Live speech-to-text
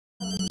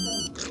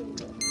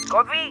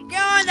¿Coffee? ¿Qué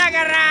onda,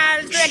 carnal?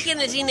 Estoy aquí en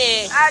el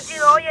cine. Ah,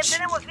 chido. Oye,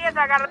 tenemos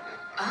fiesta, carnal.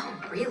 Oh,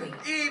 really?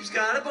 Eve's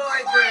got a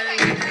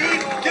boyfriend.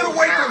 Eve, get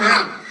away from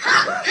him.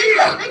 Eve,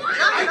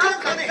 I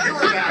don't want to hear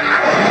about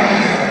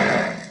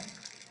it.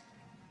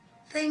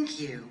 Thank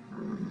you.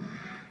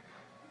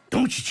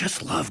 Don't you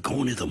just love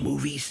going to the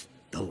movies?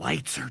 The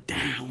lights are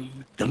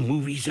down. The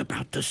movie's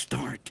about to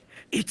start.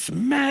 It's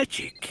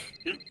magic.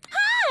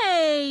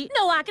 Hey!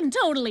 No, I can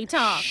totally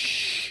talk.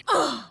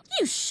 Oh,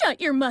 you shut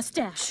your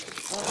mustache.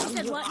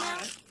 Said what now?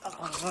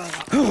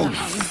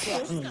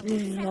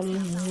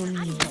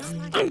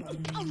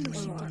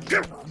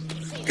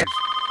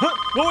 Huh?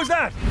 What was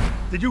that?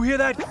 Did you hear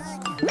that?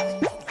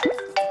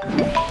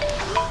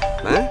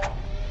 Huh?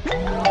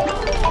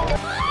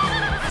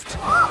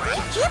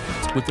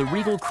 With the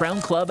Regal Crown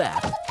Club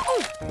app.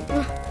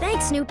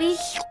 Thanks, Snoopy.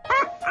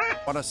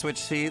 Want to switch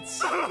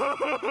seats? I'm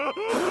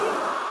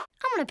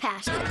gonna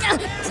pass.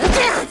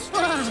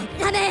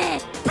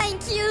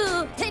 Thank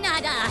you. De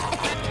nada.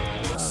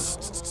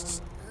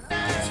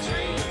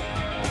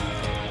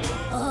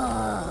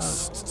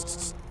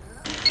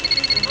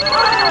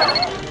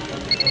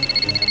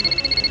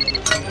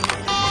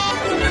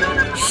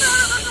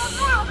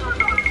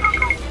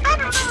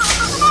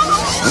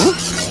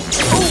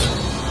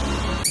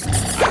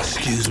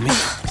 Excuse me.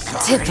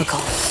 Typical.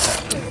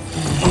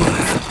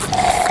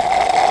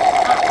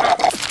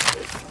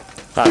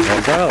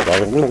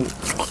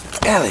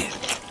 Elliot,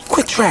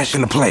 quit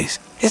trashing the place.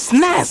 It's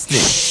nasty.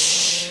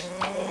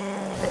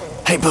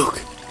 Hey, Book,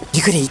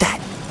 you could eat that.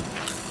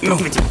 No,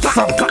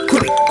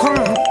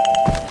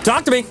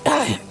 Talk to me.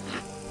 Elliot.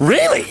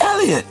 Really?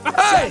 Elliot.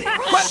 Hey,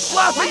 quit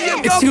flopping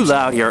your It's too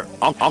loud here.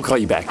 I'll call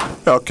you back.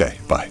 Okay,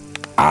 bye.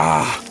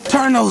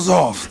 Turn those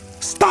off.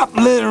 Stop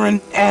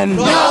littering and...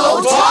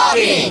 No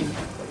talking!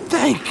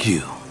 Thank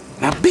you.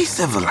 Now be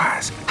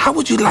civilized. How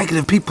would you like it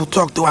if people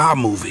talk through our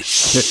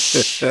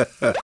movies?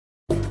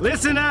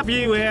 Listen up,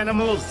 you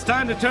animals. It's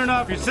time to turn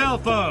off your cell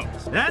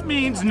phones. That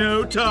means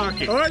no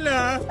talking.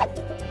 Hola.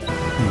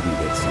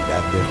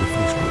 Diversidad de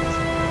refrescos.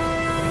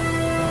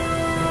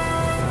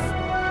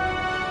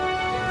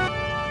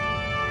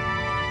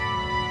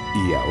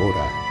 Y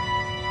ahora,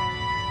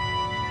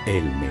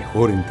 el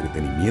mejor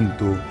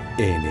entretenimiento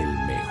en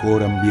el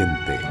mejor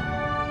ambiente.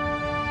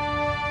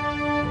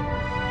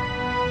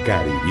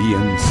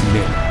 Caribbean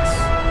Cinema.